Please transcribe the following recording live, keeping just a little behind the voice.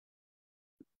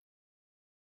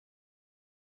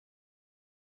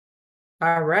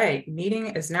All right,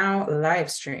 meeting is now live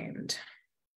streamed.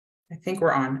 I think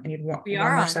we're on. I need We one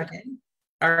are more on. second.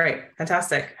 All right,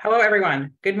 fantastic. Hello,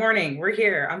 everyone. Good morning. We're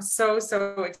here. I'm so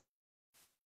We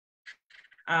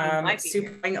might be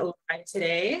super here. live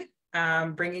today,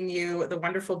 bringing you the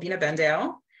wonderful Bina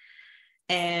Bendale.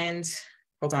 And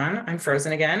hold on, I'm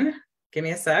frozen again. Give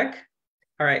me a sec.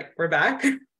 All right, we're back.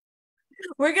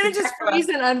 We're gonna just freeze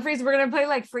and unfreeze. We're gonna play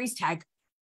like freeze tag.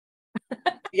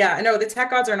 Yeah, no, the tech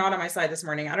gods are not on my side this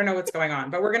morning. I don't know what's going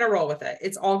on, but we're gonna roll with it.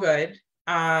 It's all good.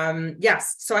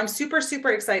 Yes, so I'm super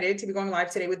excited to be going live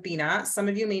today with Bina. Some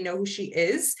of you may know who she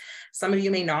is, some of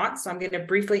you may not. So I'm going to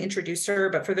briefly introduce her.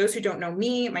 But for those who don't know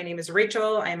me, my name is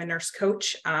Rachel. I am a nurse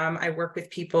coach. I work with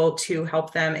people to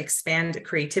help them expand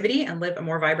creativity and live a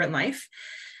more vibrant life.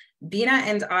 Bina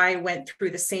and I went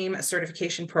through the same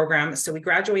certification program. So we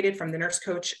graduated from the Nurse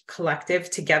Coach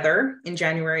Collective together in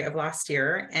January of last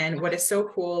year. And what is so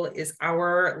cool is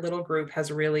our little group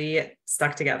has really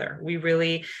stuck together.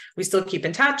 We still keep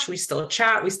in touch. We still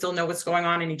chat. We still know what's going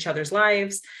on in each other's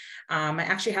lives. I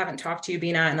actually haven't talked to you,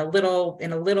 Bina, in a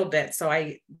little bit.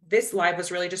 So this live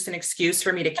was really just an excuse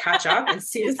for me to catch up and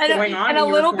see what's going on And in a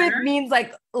your little corner. bit means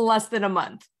like less than a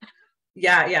month.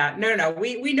 Yeah. No.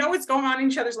 We know what's going on in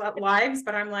each other's lives,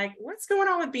 but I'm like, what's going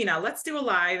on with Bina? Let's do a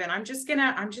live, and I'm just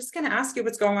gonna ask you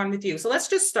what's going on with you. So let's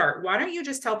just start. Why don't you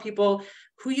just tell people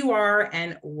who you are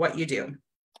and what you do?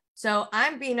 So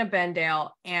I'm Bina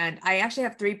Bendale, and I actually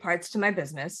have three parts to my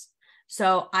business.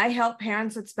 So I help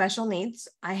parents with special needs.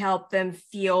 I help them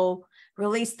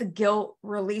release the guilt,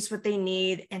 release what they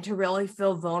need, and to really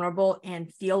feel vulnerable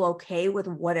and feel okay with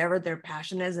whatever their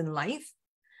passion is in life.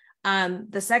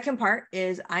 The second part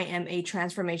is I am a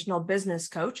transformational business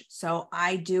coach. So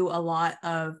I do a lot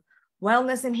of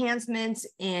wellness enhancements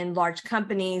in large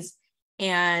companies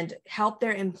and help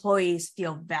their employees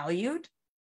feel valued.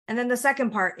 And then the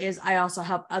second part is I also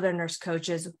help other nurse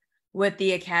coaches with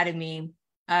the academy,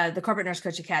 the Corporate Nurse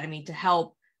Coach Academy, to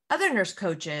help other nurse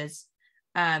coaches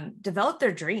develop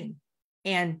their dream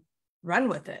and run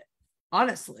with it,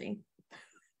 honestly.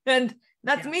 And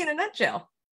that's me in a nutshell.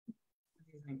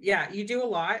 Yeah, you do a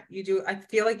lot. I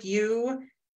feel like you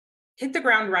hit the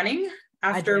ground running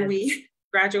after we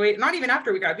graduate. Not even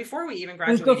after we got, before we even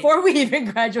graduated. Before we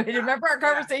even graduated. Remember our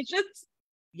conversations?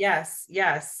 Yes.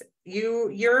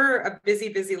 You're a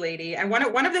busy lady. And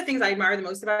one of the things I admire the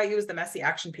most about you is the messy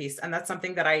action piece. And that's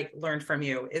something that I learned from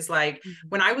you is like,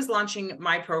 when I was launching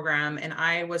my program and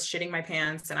I was shitting my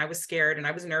pants and I was scared and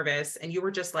I was nervous, and you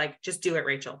were just like, just do it,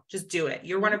 Rachel, just do it.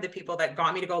 You're one of the people that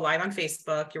got me to go live on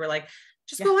Facebook. You were like,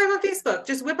 just go live on Facebook,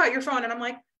 just whip out your phone. And I'm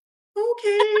like,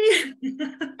 okay.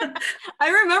 I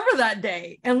remember that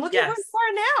day, and look at where you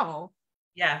are now.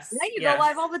 Yes. Now you go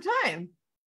live all the time.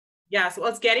 Yes. Well,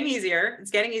 it's getting easier.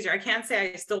 I can't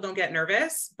say I still don't get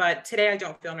nervous, but today I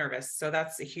don't feel nervous. So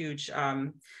that's a huge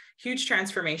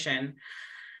transformation.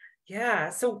 Yeah.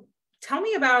 So tell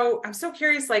me I'm so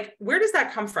curious, like, where does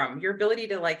that come from? Your ability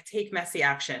to like take messy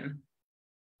action?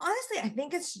 Honestly, I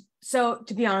think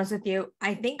to be honest with you,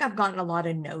 I think I've gotten a lot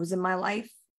of no's in my life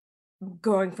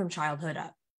going from childhood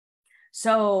up.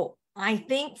 So I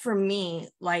think for me,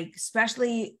 like,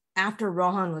 especially after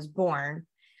Rohan was born,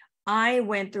 I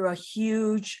went through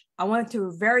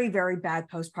very, very bad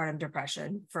postpartum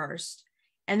depression first,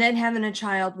 and then having a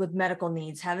child with medical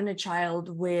needs, having a child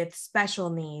with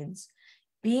special needs,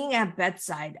 being at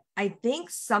bedside. I think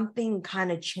something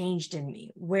kind of changed in me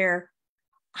where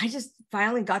I just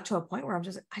finally got to a point where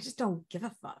I just don't give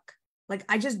a fuck. Like,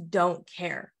 I just don't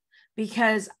care,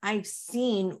 because I've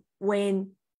seen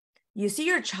when you see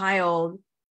your child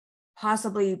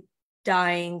possibly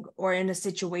dying or in a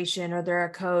situation,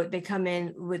 or they come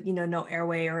in with, no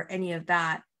airway or any of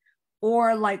that.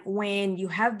 Or like when you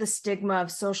have the stigma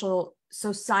of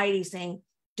society saying,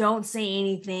 don't say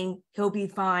anything, he'll be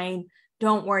fine.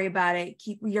 Don't worry about it.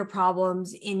 Keep your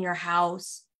problems in your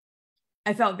house.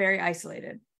 I felt very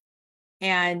isolated.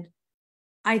 And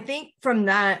I think from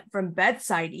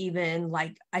bedside, even,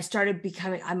 like, I started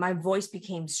my voice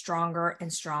became stronger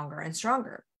and stronger and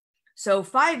stronger. So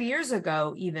 5 years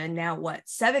ago, even now,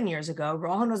 7 years ago,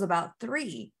 Rohan was about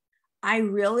 3. I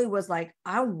really was like,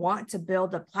 I want to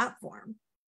build a platform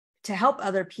to help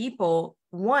other people,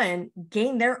 one,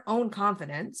 gain their own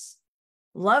confidence,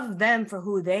 love them for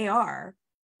who they are,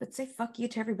 but say fuck you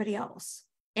to everybody else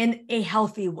in a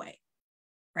healthy way,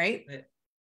 right?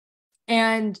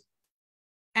 And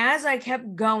as I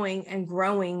kept going and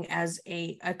growing as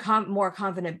a more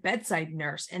confident bedside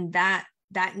nurse, and that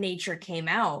nature came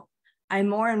out, I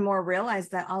more and more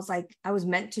realized that I was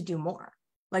meant to do more.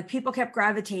 Like people kept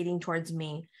gravitating towards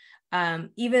me.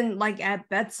 Even like at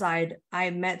bedside, I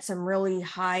met some really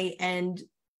high end,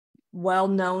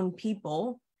 well-known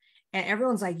people, and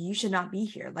everyone's like, you should not be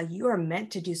here. Like you are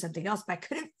meant to do something else, but I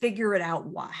couldn't figure it out.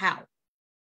 How?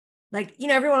 Like, you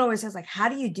know, everyone always says like, how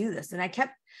do you do this? And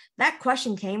that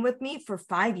question came with me for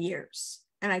 5 years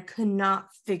and I could not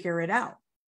figure it out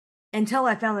until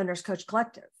I found the Nurse Coach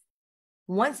Collective.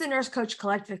 Once the Nurse Coach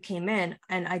Collective came in,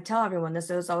 and I tell everyone this,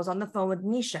 I was on the phone with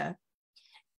Nisha,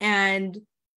 and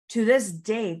to this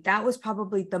day, that was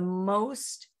probably the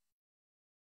most,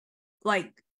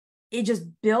 like, it just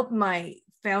built my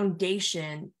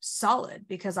foundation solid,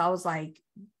 because I was like,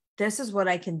 this is what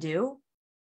I can do.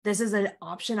 This is an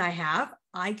option I have.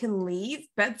 I can leave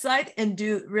bedside and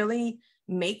really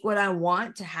make what I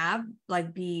want to have,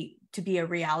 like be a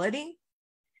reality.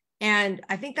 And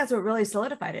I think that's what really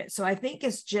solidified it. So I think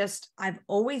it's just, I've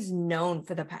always known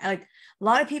for the past, like a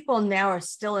lot of people now are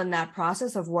still in that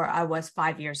process of where I was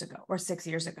 5 years ago or 6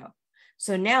 years ago.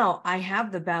 So now I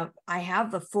have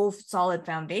the full solid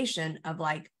foundation of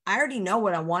like, I already know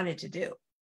what I wanted to do.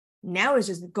 Now it's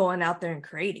just going out there and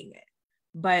creating it.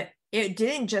 But it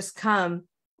didn't just come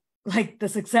like the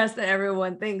success that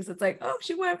everyone thinks. It's like, oh,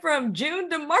 she went from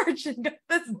June to March and got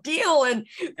this deal, and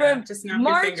from just snap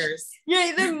March, your fingers.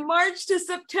 then March to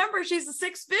September, she's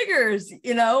 6 figures,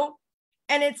 you know.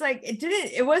 And it's like,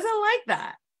 it wasn't like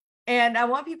that. And I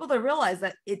want people to realize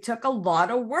that it took a lot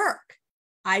of work.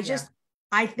 I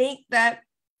think that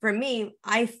for me,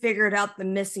 I figured out the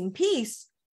missing piece,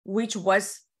 which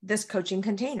was this coaching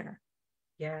container.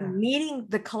 Yeah. Meeting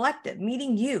the collective,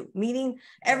 meeting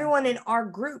everyone in our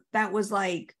group that was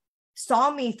like,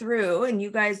 saw me through, and you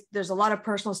guys, there's a lot of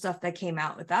personal stuff that came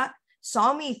out with that,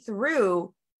 saw me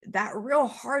through that real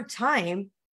hard time.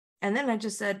 And then I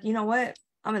just said, you know what?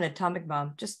 I'm an atomic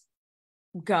bomb. Just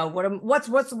go. What's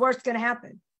the worst going to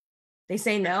happen? They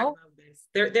say no.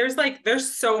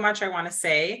 There's so much I want to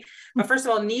say, but first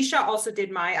of all, Nisha also did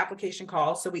my application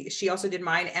call. So she also did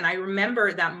mine. And I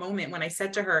remember that moment when I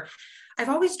said to her, I've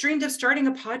always dreamed of starting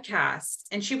a podcast.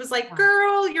 And she was like,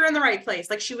 girl, you're in the right place.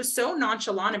 Like she was so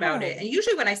nonchalant about it. And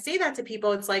usually when I say that to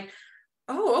people, it's like,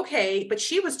 oh, okay. But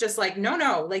she was just like,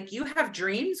 no, like you have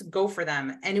dreams, go for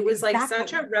them. And it was like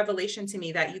such a revelation to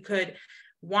me that you could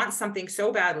want something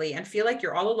so badly and feel like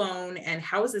you're all alone. And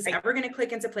how is this ever going to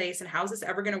click into place? And how is this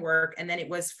ever going to work? And then it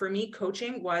was, for me,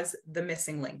 coaching was the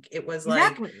missing link. It was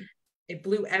like, it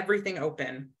blew everything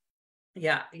open.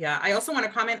 Yeah. I also want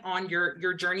to comment on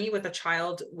your journey with a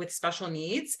child with special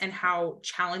needs and how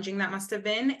challenging that must have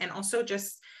been. And also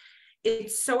just,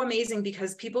 it's so amazing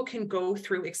because people can go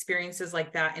through experiences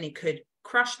like that and it could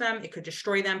crush them, it could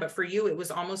destroy them. But for you, it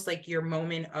was almost like your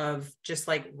moment of just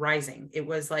like rising. It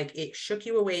was like, it shook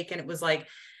you awake, and it was like,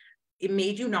 it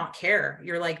made you not care.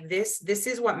 You're like, this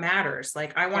is what matters.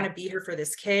 Like, I want to be here for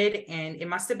this kid. And it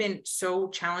must've been so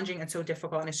challenging and so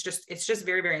difficult. And it's just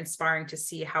very, very inspiring to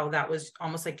see how that was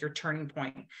almost like your turning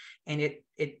point, and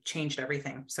it changed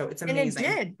everything. So it's amazing.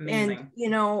 And it did. Amazing. And, you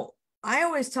know, I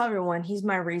always tell everyone he's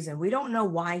my reason. We don't know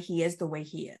why he is the way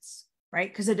he is,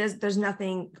 right? Because there's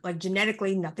nothing, like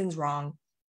genetically, nothing's wrong.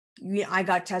 I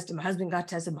got tested, my husband got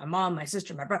tested, my mom, my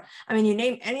sister, my brother. I mean, you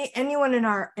name anyone in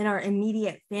our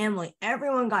immediate family,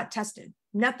 everyone got tested.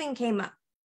 Nothing came up.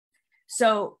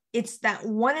 So it's that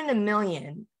 1 in a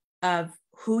million of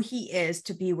who he is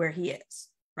to be where he is,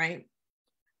 right?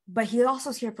 But he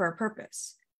also is here for a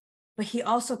purpose. But he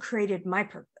also created my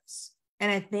purpose.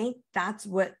 And I think that's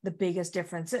what the biggest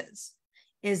difference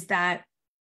is that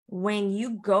when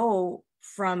you go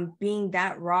from being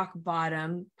that rock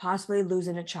bottom, possibly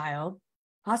losing a child,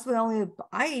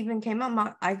 I even came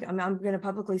up, I'm going to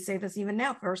publicly say this even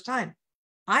now, first time.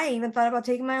 I even thought about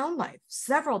taking my own life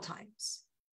several times,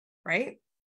 right?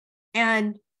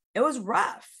 And it was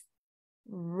rough.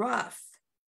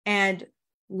 And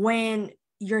when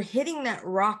you're hitting that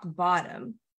rock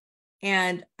bottom,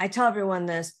 and I tell everyone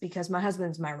this because my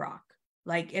husband's my rock.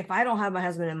 Like, if I don't have my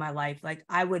husband in my life, like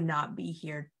I would not be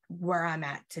here where I'm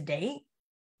at today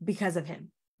because of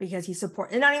him, because he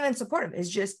and not even supportive. It's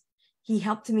just, he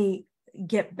helped me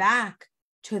get back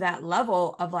to that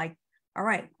level of like, all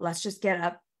right, let's just get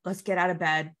up. Let's get out of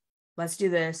bed. Let's do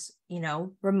this,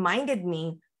 reminded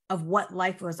me of what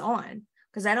life was on.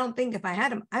 Because I don't think if I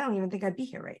had him, I don't even think I'd be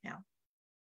here right now,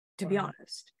 to be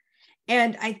honest.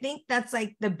 And I think that's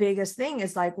like the biggest thing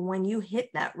is like when you hit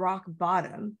that rock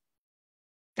bottom,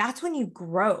 that's when you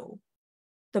grow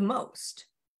the most.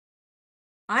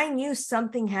 I knew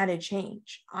something had to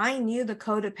change. I knew the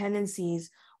codependencies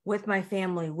with my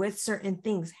family, with certain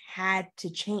things had to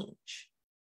change.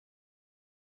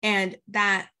 And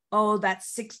that oh, that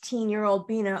 16-year-old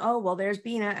Bina. Oh, well, there's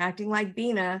Bina acting like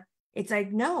Bina. It's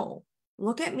like, no,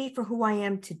 look at me for who I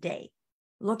am today.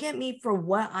 Look at me for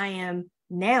what I am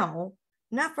now,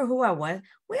 not for who I was.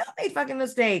 We all made fucking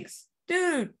mistakes.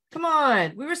 Dude, come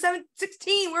on. We were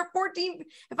 16, we're 14.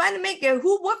 If I had to make it,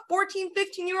 what 14,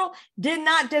 15-year-old did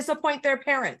not disappoint their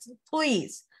parents?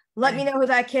 Please let me know who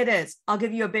that kid is. I'll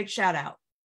give you a big shout out.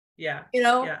 Yeah. You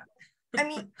know, Yeah.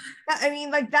 I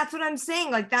mean, like, that's what I'm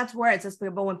saying. Like, that's where it's just,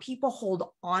 but when people hold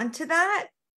on to that,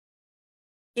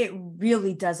 it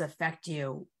really does affect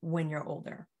you when you're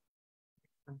older.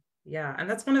 Yeah. And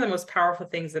that's one of the most powerful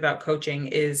things about coaching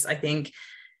is, I think,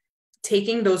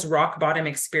 taking those rock bottom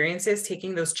experiences,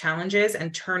 taking those challenges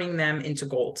and turning them into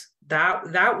gold.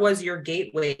 That was your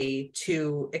gateway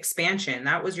to expansion.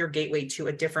 That was your gateway to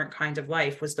a different kind of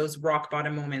life, was those rock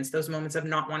bottom moments, those moments of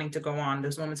not wanting to go on,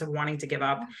 those moments of wanting to give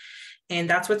up. And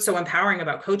that's what's so empowering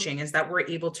about coaching, is that we're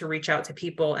able to reach out to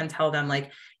people and tell them,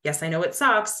 like, yes, I know it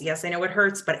sucks. Yes, I know it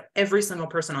hurts, but every single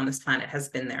person on this planet has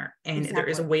been there. And there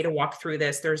is a way to walk through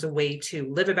this. There's a way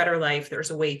to live a better life.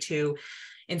 There's a way to,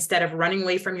 instead of running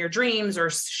away from your dreams or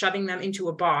shoving them into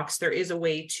a box, there is a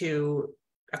way to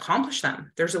accomplish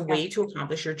them. There's a way to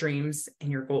accomplish your dreams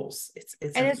and your goals. It's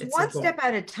one step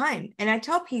at a time. And I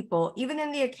tell people, even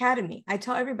in the academy, I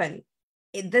tell everybody,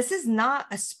 this is not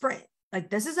a sprint. Like,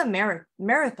 this is a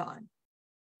marathon.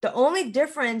 The only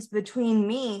difference between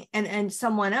me and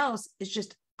someone else is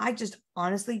I just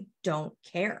honestly don't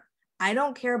care. I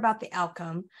don't care about the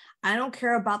outcome. I don't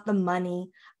care about the money.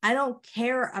 I don't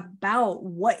care about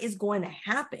what is going to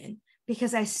happen,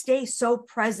 because I stay so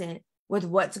present with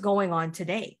what's going on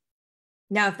today.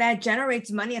 Now, if that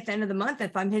generates money at the end of the month,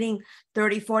 if I'm hitting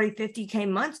 30, 40, 50K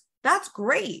months, that's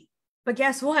great. But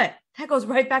guess what? That goes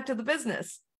right back to the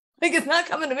business. Like, it's not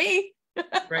coming to me.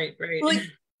 Right. Like,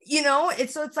 you know,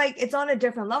 it's like, it's on a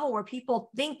different level where people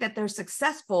think that they're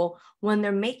successful when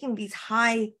they're making these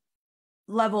high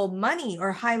level money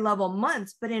or high level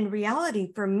months. But in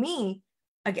reality, for me,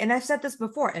 again, I've said this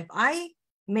before, if I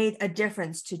made a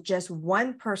difference to just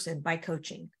one person by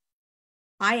coaching,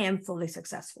 I am fully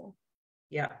successful.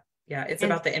 Yeah. It's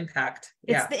about the impact.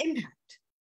 It's the impact.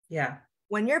 Yeah.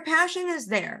 When your passion is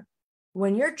there,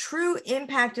 when your true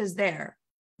impact is there,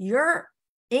 your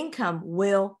income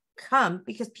will come,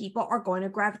 because people are going to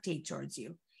gravitate towards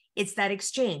you. It's that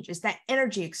exchange. It's that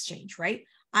energy exchange, right?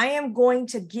 I am going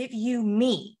to give you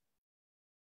me,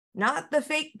 not the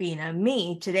fake Bina,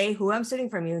 me today, who I'm sitting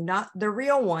from you, not the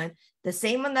real one, the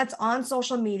same one that's on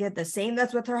social media, the same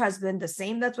that's with her husband, the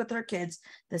same that's with her kids,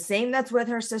 the same that's with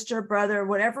her sister, brother,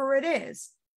 whatever it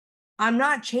is. I'm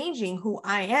not changing who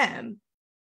I am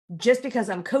just because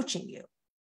I'm coaching you.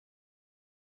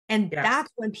 And that's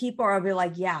when people are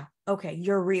like, yeah, okay,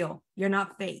 you're real. You're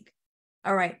not fake.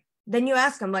 All right. Then you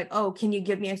ask them, like, oh, can you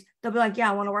give me, they'll be like,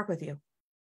 yeah, I want to work with you.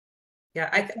 Yeah,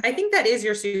 I think that is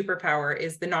your superpower,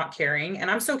 is the not caring. And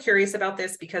I'm so curious about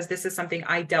this, because this is something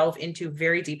I delve into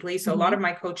very deeply. So a lot of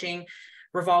my coaching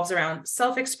revolves around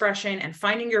self-expression and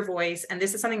finding your voice. And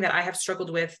this is something that I have struggled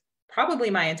with probably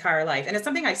my entire life. And it's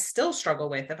something I still struggle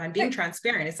with, if I'm being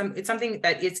transparent. It's something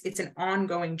that it's an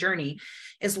ongoing journey,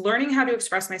 is learning how to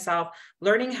express myself,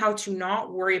 learning how to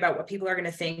not worry about what people are going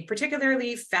to think,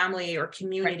 particularly family or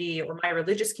community or my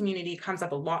religious community comes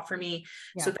up a lot for me.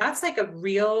 Yeah. So that's like a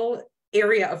real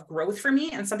area of growth for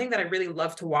me, and something that I really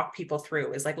love to walk people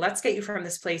through is like, let's get you from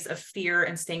this place of fear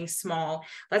and staying small.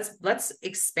 Let's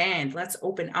expand, let's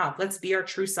open up, let's be our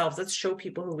true selves, let's show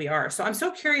people who we are. So I'm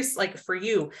so curious, like, for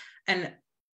you, and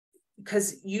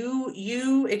because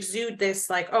you exude this,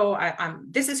 like, oh, I'm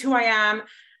this is who I am.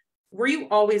 Were you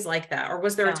always like that, or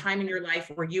was there a time in your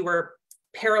life where you were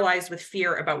paralyzed with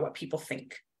fear about what people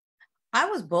think? I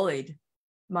was bullied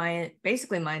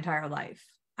basically my entire life.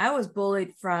 I was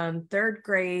bullied from 3rd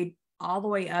grade all the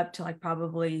way up to like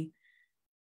probably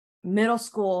middle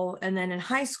school. And then in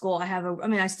high school,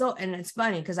 and it's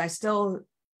funny because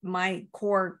my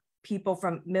core people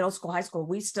from middle school, high school,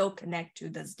 we still connect to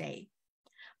this day.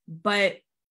 But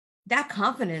that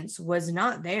confidence was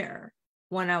not there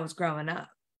when I was growing up.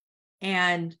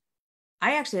 And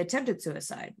I actually attempted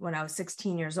suicide when I was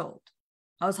 16 years old.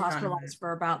 I was hospitalized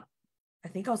for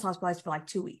like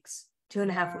 2 weeks,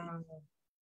 2.5 weeks.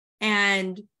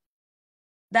 And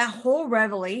that whole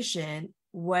revelation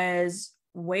was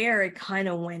where it kind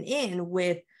of went in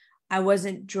with, I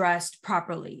wasn't dressed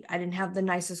properly. I didn't have the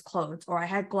nicest clothes, or I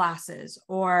had glasses,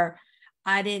 or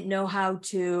I didn't know how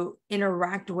to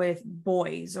interact with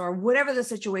boys, or whatever the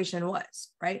situation was,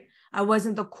 right? I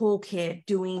wasn't the cool kid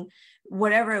doing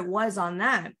whatever it was on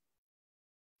that.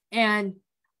 And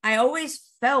I always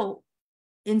felt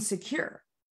insecure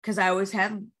because I always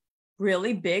had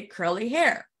really big curly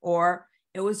hair, or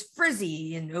it was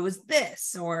frizzy and it was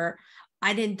this, or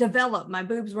I didn't develop, my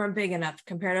boobs weren't big enough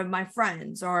compared to my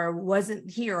friends, or wasn't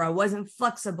here, I wasn't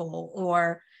flexible,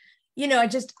 or, you know,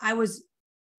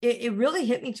 it really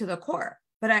hit me to the core.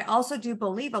 But I also do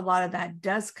believe a lot of that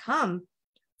does come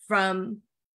from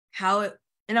how it,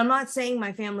 and I'm not saying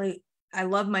my family, I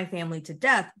love my family to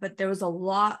death, but there was a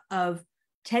lot of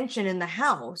tension in the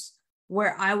house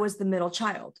where I was the middle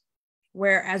child.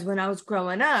 Whereas when I was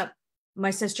growing up,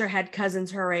 my sister had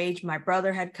cousins her age, my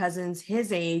brother had cousins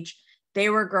his age. They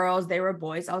were girls, they were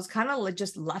boys. I was kind of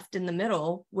just left in the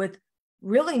middle with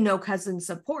really no cousin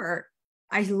support.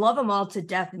 I love them all to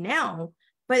death now,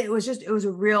 but it was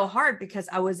real hard because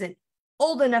I wasn't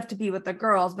old enough to be with the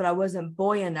girls, but I wasn't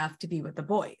boy enough to be with the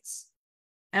boys.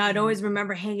 And I'd always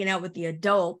remember hanging out with the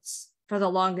adults for the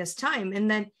longest time.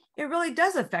 And then it really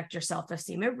does affect your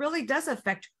self-esteem. It really does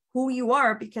affect who you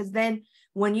are, because then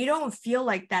when you don't feel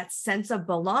like that sense of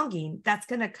belonging, that's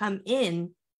going to come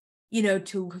in, you know,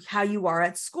 to how you are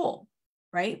at school,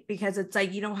 right? Because it's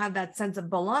like you don't have that sense of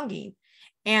belonging.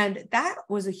 And that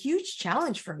was a huge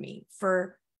challenge for me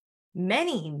for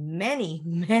many, many,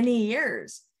 many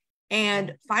years.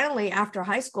 And finally, after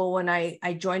high school, when I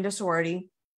joined a sorority,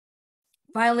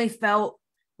 finally felt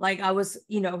like I was,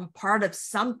 you know, part of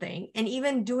something. And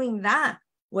even doing that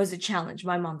was a challenge.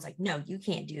 My mom's like, no, you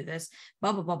can't do this,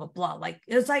 blah, blah, blah, blah, blah. Like,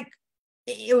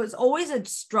 it was always a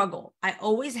struggle. I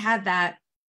always had that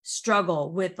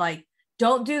struggle with like,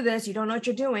 don't do this. You don't know what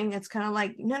you're doing. It's kind of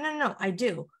like, no, I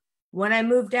do. When I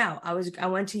moved out, I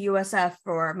went to USF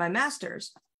for my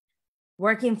master's,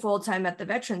 working full-time at the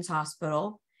Veterans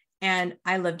Hospital. And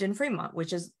I lived in Fremont,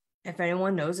 which is, if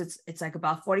anyone knows, it's like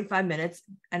about 45 minutes,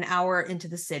 an hour into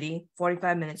the city,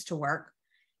 45 minutes to work.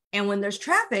 And when there's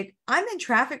traffic, I'm in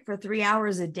traffic for 3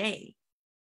 hours a day,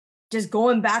 just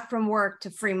going back from work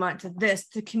to Fremont, to this,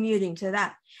 to commuting, to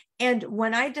that. And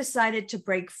when I decided to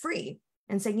break free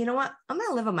and say, you know what, I'm going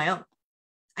to live on my own.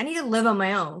 I need to live on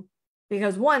my own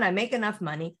because 1, I make enough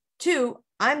money. 2,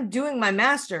 I'm doing my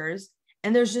master's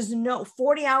and there's just no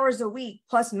 40 hours a week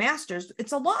plus master's.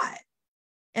 It's a lot.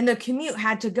 And the commute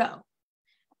had to go.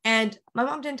 And my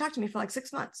mom didn't talk to me for like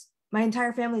 6 months. My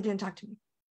entire family didn't talk to me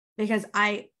because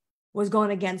I was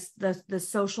going against the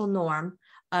social norm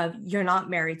of you're not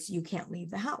married, so you can't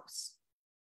leave the house.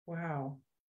 Wow.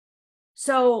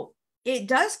 So it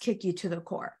does kick you to the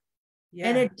core. Yeah.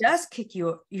 And it does kick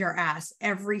your ass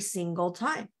every single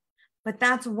time. But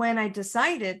that's when I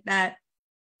decided that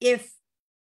if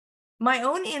my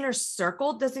own inner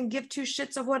circle doesn't give 2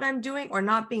 shits of what I'm doing or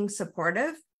not being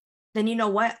supportive, then you know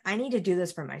what? I need to do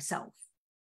this for myself.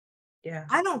 Yeah.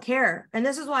 I don't care. And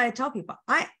this is why I tell people,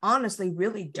 I honestly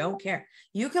really don't care.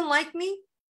 You can like me.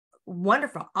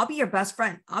 Wonderful. I'll be your best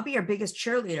friend. I'll be your biggest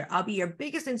cheerleader. I'll be your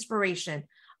biggest inspiration.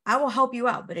 I will help you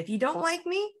out. But if you don't like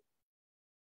me,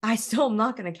 I still am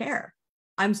not going to care.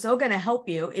 I'm still going to help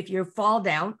you. If you fall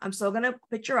down, I'm still going to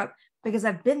put you up because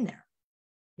I've been there.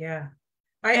 Yeah.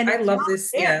 I love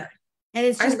this. Fair. Yeah. And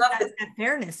it's just that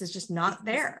fairness is just not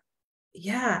there.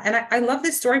 Yeah. And I love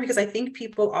this story because I think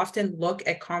people often look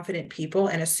at confident people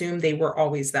and assume they were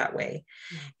always that way.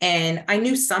 And I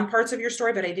knew some parts of your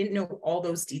story, but I didn't know all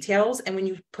those details. And when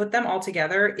you put them all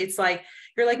together, it's like,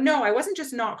 you're like, no, I wasn't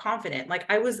just not confident. Like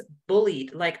I was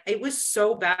bullied. Like it was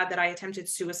so bad that I attempted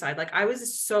suicide. Like I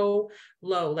was so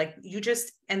low, like you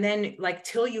just, and then like,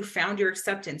 till you found your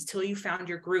acceptance, till you found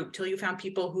your group, till you found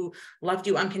people who loved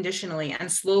you unconditionally and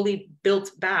slowly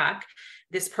built back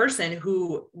this person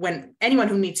who, when anyone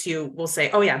who meets you will say,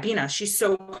 oh yeah, Bina, she's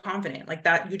so confident, like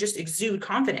that. You just exude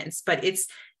confidence, but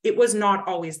it was not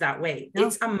always that way. No.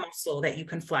 It's a muscle that you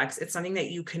can flex. It's something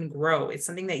that you can grow. It's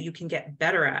something that you can get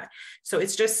better at. So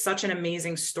it's just such an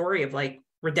amazing story of like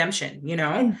redemption, you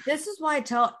know? And this is why I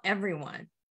tell everyone,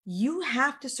 you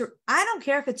have to, I don't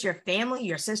care if it's your family,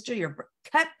 your sister,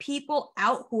 cut people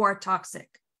out who are toxic.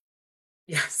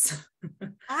 Yes.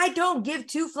 I don't give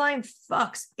 2 flying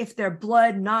fucks if they're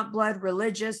blood, not blood,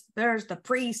 religious. There's the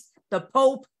priest, the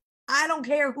pope. I don't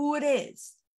care who it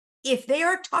is. If they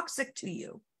are toxic to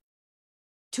you,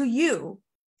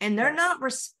 and they're not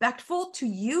respectful to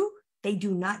you, they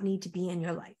do not need to be in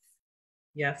your life.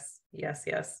 Yes, yes,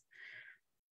 yes.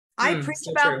 I preach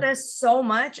about this so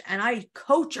much, and I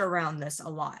coach around this a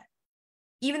lot.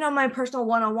 Even on my personal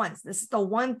one-on-ones, this is the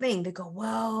one thing they go,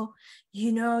 well,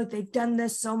 you know, they've done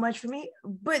this so much for me.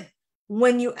 But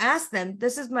when you ask them,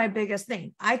 this is my biggest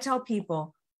thing. I tell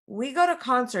people, we go to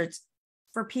concerts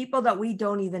for people that we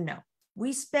don't even know.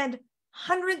 We spend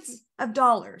hundreds of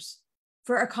dollars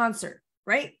for a concert,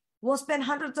 right? We'll spend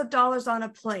hundreds of dollars on a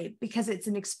play because it's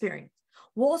an experience.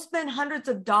 we'll spend hundreds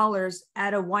of dollars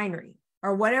at a winery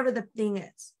or whatever the thing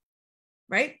is,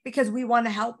 right? Because we want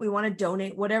to help, we want to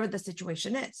donate, whatever the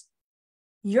situation is.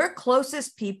 Your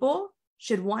closest people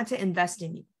should want to invest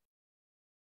in you.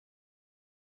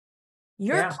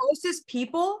 Your closest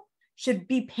people should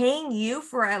be paying you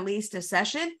for at least a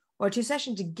session or 2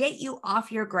 sessions to get you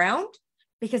off your ground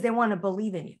because they want to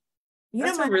believe in you. You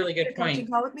That's know, a really good point. coaching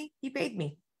call with me, he paid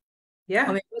me. Yeah. I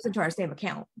mean, it wasn't to our same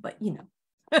account, but you know.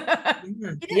 But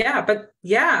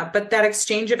that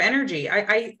exchange of energy,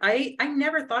 I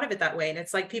never thought of it that way. And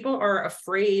it's like, people are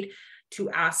afraid to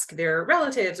ask their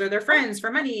relatives or their friends for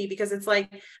money because it's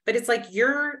like, but it's like,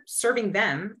 you're serving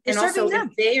them. You're and serving also them.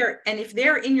 if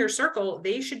they're in your circle,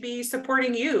 they should be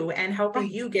supporting you and helping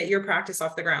you get your practice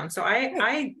off the ground. So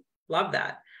I love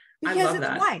that. Because I love it's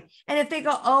that. why. And if they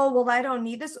go, oh, well, I don't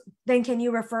need this, then can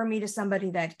you refer me to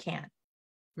somebody that can?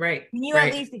 Right. Can you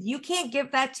at least, if you can't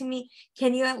give that to me,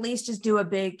 can you at least just do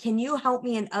can you help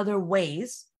me in other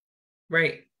ways?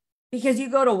 Right. Because you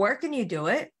go to work and you do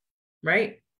it.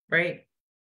 Right. Right.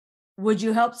 Would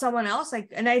you help someone else?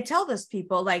 Like, and I tell this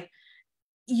people, like,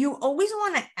 you always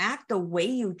want to act the way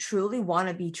you truly want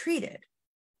to be treated.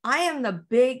 I am the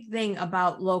big thing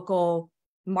about local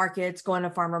markets, going to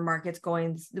farmer markets,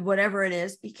 going whatever it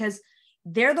is, because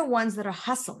they're the ones that are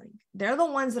hustling. They're the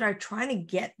ones that are trying to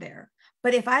get there.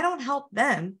 But if I don't help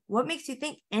them, what makes you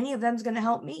think any of them is going to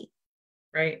help me?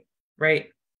 Right.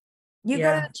 Right. You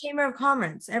go to the Chamber of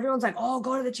Commerce. Everyone's like, oh,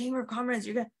 go to the Chamber of Commerce.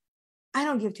 I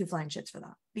don't give 2 flying shits for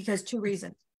that because 2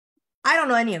 reasons. I don't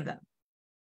know any of them.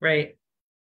 Right.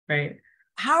 Right.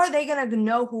 How are they going to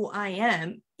know who I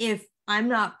am if I'm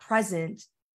not present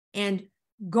and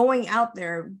going out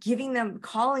there, giving them,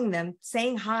 calling them,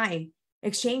 saying hi,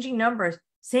 exchanging numbers,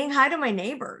 saying hi to my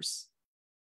neighbors?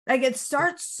 Like, it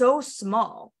starts so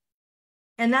small.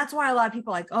 And that's why a lot of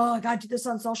people are like, oh, I got to do this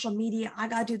on social media. I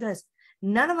got to do this.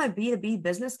 None of my B2B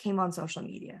business came on social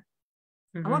media.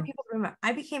 I want people to remember,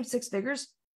 I became 6 figures,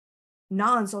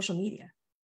 not on social media.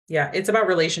 Yeah. It's about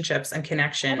relationships and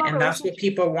connection. And that's what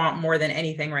people want more than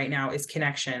anything right now is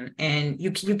connection. And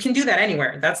you can do that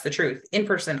anywhere. That's the truth. In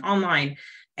person, online,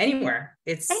 anywhere.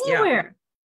 It's anywhere.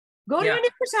 Go to your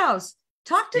neighbor's house,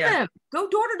 talk to them, go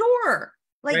door to door.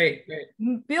 Like,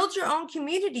 build your own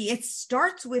community. It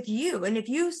starts with you. And if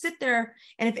you sit there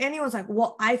and if anyone's like,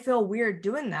 well, I feel weird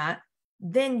doing that,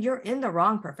 then you're in the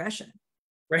wrong profession.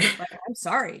 Right. Like, I'm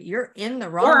sorry, you're in the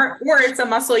wrong. Or it's a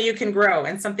muscle you can grow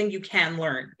and something you can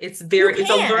learn. It's a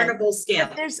learnable skill.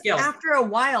 After a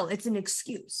while, it's an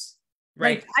excuse.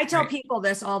 Right. Like, I tell people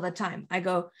this all the time. I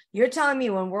go, you're telling me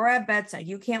when we're at bedside,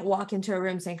 you can't walk into a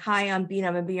room saying, hi, I'm Bina,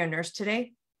 I'm going to be your nurse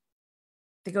today.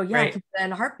 They go, yeah, I can do that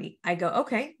in a heartbeat. I go,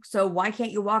 okay, so why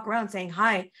can't you walk around saying,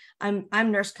 hi,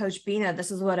 I'm Nurse Coach Bina.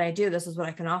 This is what I do. This is what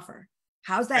I can offer.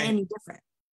 How's that any different?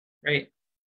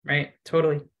 Right.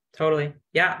 Totally.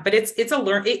 Yeah. But it's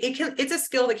a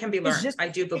skill that can be learned. I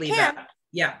do believe that.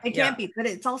 Yeah. It can't be, but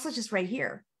it's also just right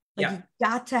here. Like, you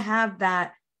got to have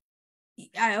that.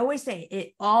 I always say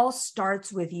it all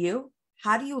starts with you.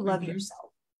 How do you love yourself?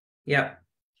 Yeah.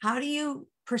 How do you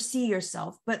perceive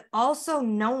yourself? But also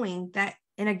knowing that,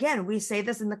 and again, we say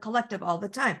this in the collective all the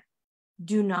time,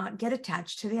 do not get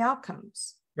attached to the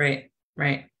outcomes. Right.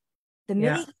 The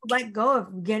minute you let go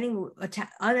of getting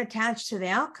unattached to the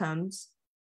outcomes,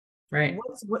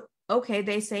 okay,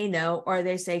 they say no, or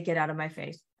they say, get out of my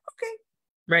face. Okay.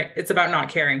 Right. It's about not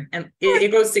caring. And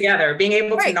it goes together, being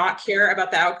able to not care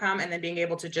about the outcome and then being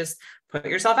able to just put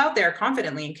yourself out there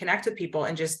confidently and connect with people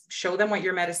and just show them what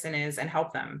your medicine is and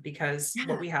help them, because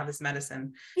what we have is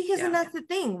medicine. And that's the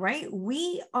thing, right?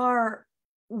 We're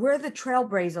the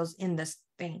trailblazers in this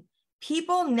thing.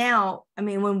 People now, I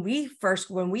mean, when we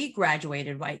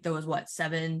graduated, right, there was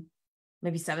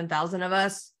maybe 7,000 of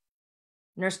us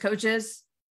nurse coaches.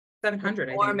 700,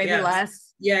 or maybe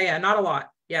less. Yeah. Not a lot.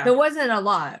 Yeah. There wasn't a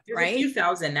lot, There's right? a few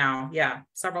thousand now. Yeah.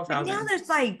 Several thousand. Now there's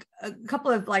like a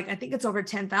couple of, like, I think it's over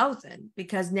 10,000,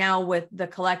 because now with the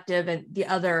collective and the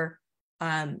other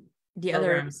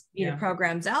programs,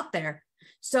 programs out there.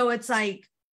 So it's like,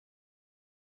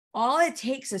 all it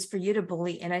takes is for you to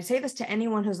believe. And I say this to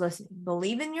anyone who's listening,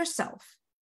 believe in yourself,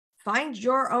 find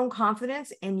your own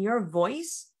confidence in your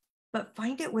voice, but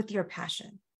find it with your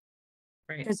passion.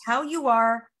 Right. Because how you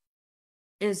are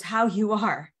is how you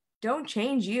are. Don't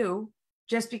change you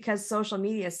just because social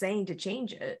media is saying to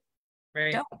change it.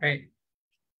 Right.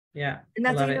 Yeah. And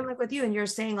that's even like with you, and you're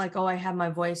saying like, oh, I have my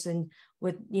voice, and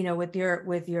with your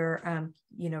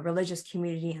religious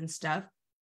community and stuff.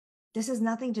 This has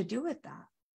nothing to do with that.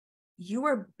 You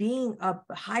are being a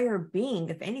higher being.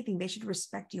 If anything, they should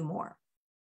respect you more.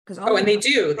 Because Oh, and they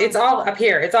do. It's all up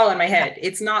here. It's all in my head.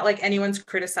 It's not like anyone's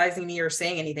criticizing me or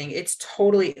saying anything. It's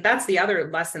totally, that's the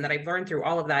other lesson that I've learned through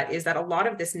all of that, is that a lot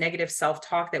of this negative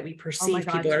self-talk that we perceive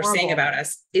people are saying about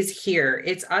us is here.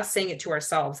 It's us saying it to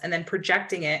ourselves and then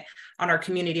projecting it on our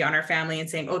community, on our family, and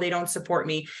saying, oh, they don't support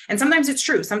me. And sometimes it's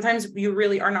true. Sometimes you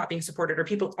really are not being supported, or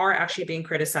people are actually being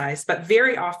criticized. But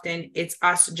very often it's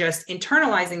us just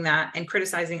internalizing that and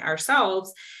criticizing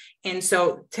ourselves. And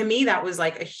so to me, that was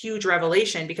like a huge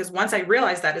revelation, because once I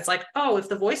realized that, it's like, oh, if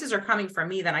the voices are coming from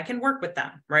me, then I can work with them,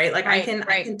 right? Like I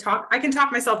can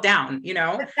talk myself down, you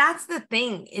know? But that's the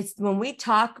thing. It's when we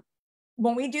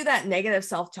do that negative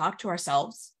self-talk to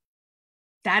ourselves,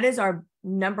 that is our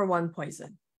number one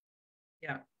poison.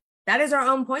 Yeah. That is our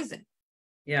own poison.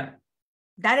 Yeah.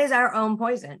 That is our own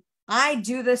poison. I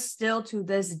do this still to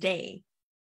this day,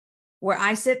 where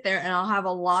I sit there and I'll have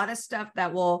a lot of stuff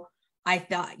that I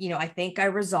think I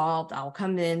resolved. I'll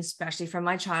come in, especially from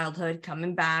my childhood,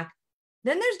 coming back.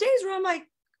 Then there's days where I'm like,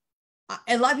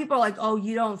 a lot of people are like, oh,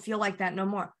 you don't feel like that no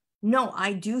more. No,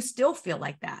 I do still feel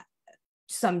like that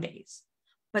some days.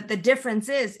 But the difference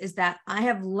is that I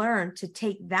have learned to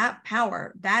take that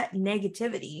power, that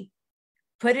negativity,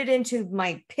 put it into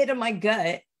my pit of my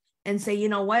gut and say, you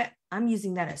know what? I'm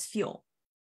using that as fuel.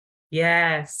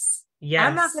 Yes. Yes.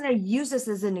 I'm not going to use this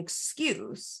as an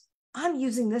excuse. I'm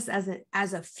using this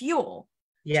as a fuel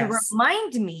to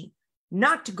remind me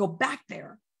not to go back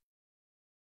there.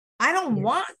 I don't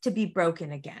want to be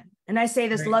broken again. And I say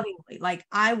this lovingly. Like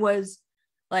I was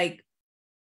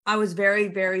very,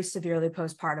 very severely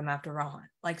postpartum after Rohan,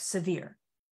 like severe.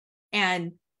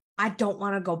 And I don't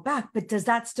want to go back, but does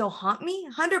that still haunt me?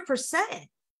 100%.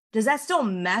 Does that still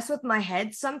mess with my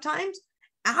head sometimes?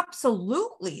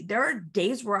 Absolutely. There are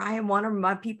days where I want to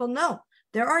let people know.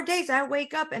 There are days I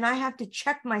wake up and I have to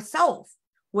check myself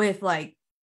with like,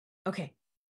 okay,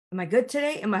 am I good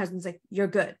today? And my husband's like, you're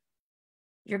good.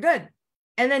 You're good.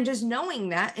 And then just knowing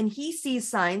that, and he sees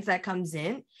signs that comes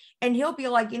in and he'll be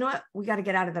like, you know what? We got to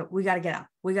get out of that. We got to get out.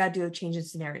 We got to do a change in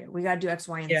scenario. We got to do X,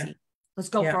 Y, and Z. Let's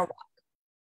go for a walk.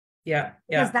 Yeah.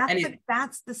 Because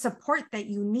that's the support that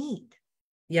you need.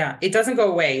 Yeah. It doesn't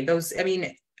go away.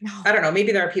 I don't know,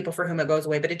 maybe there are people for whom it goes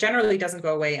away, but it generally doesn't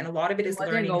go away. And a lot of it is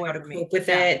learning how to cope with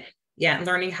it. Yeah. And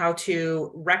learning how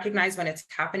to recognize when it's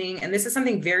happening. And this is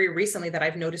something very recently that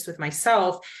I've noticed with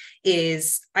myself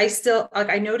is I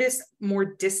notice more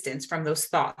distance from those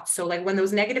thoughts. So like when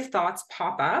those negative thoughts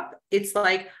pop up, it's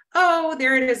like, oh,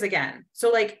 there it is again.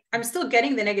 So like, I'm still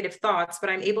getting the negative thoughts, but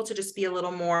I'm able to just be a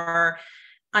little more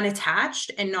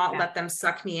unattached and not let them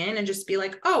suck me in and just be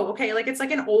like, oh, okay. Like, it's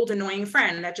like an old annoying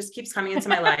friend that just keeps coming into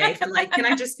my life. And like, can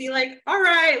I just be like, all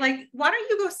right, like, why don't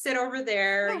you go sit over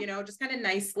there, just kind of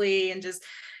nicely and just,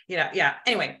 yeah.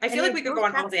 Anyway, I feel like we could go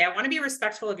on all day. I want to be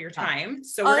respectful of your time.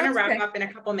 So we're going to wrap up in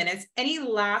a couple minutes. Any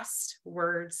last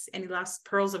words, any last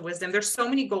pearls of wisdom? There's so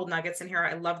many gold nuggets in here.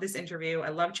 I love this interview. I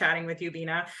love chatting with you,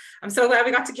 Bina. I'm so glad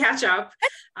we got to catch up.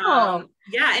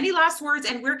 Any last words,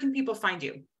 and where can people find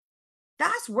you?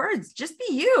 That's words. Just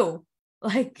be you.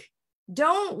 Like,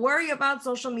 don't worry about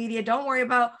social media. Don't worry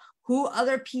about who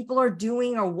other people are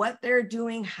doing or what they're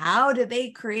doing. How do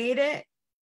they create it?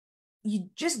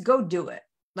 You just go do it.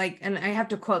 Like, and I have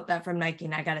to quote that from Nike,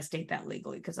 and I got to state that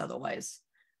legally because otherwise,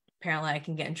 apparently I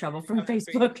can get in trouble from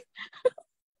Facebook.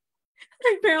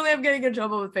 Apparently I'm getting in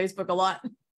trouble with Facebook a lot.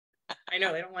 I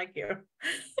know, they don't like you.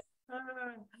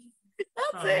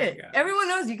 That's it. Everyone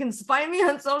knows you can find me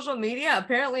on social media.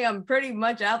 Apparently, I'm pretty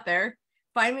much out there.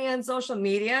 Find me on social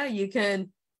media. You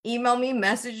can email me,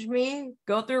 message me,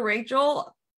 go through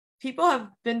Rachel. People have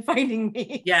been finding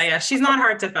me. Yeah. She's not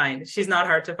hard to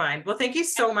find. Well, thank you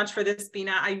so much for this,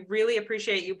 Bina. I really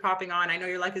appreciate you popping on. I know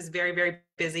your life is very, very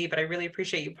busy, but I really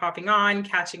appreciate you popping on,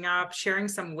 catching up, sharing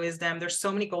some wisdom. There's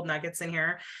so many gold nuggets in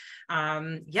here.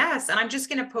 Yes. And I'm just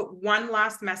going to put one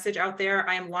last message out there.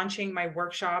 I am launching my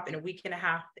workshop in a week and a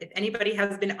half. If anybody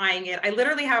has been eyeing it, I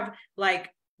literally have like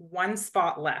one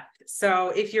spot left. So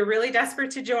if you're really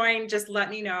desperate to join, just let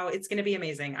me know. It's going to be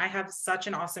amazing. I have such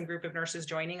an awesome group of nurses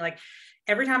joining. Like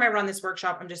every time I run this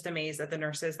workshop, I'm just amazed at the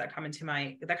nurses that come into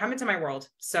my world.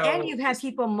 So, and you've had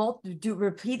people do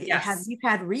repeat. Yes. You've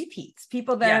had repeats,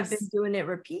 people that have been doing it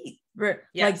repeat.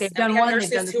 Like they've done one.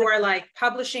 Nurses who are like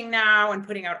publishing now and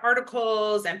putting out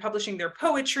articles and publishing their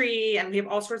poetry. And we have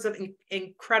all sorts of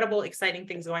incredible, exciting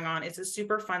things going on. It's a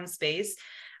super fun space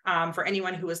for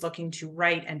anyone who is looking to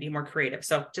write and be more creative.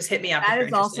 So just hit me up. That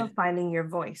is also finding your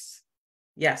voice.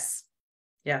 Yes.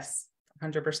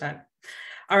 100%.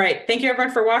 All right. Thank you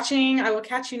everyone for watching. I will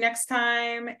catch you next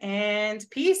time, and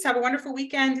peace. Have a wonderful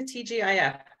weekend.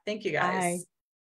 TGIF. Thank you guys. Bye.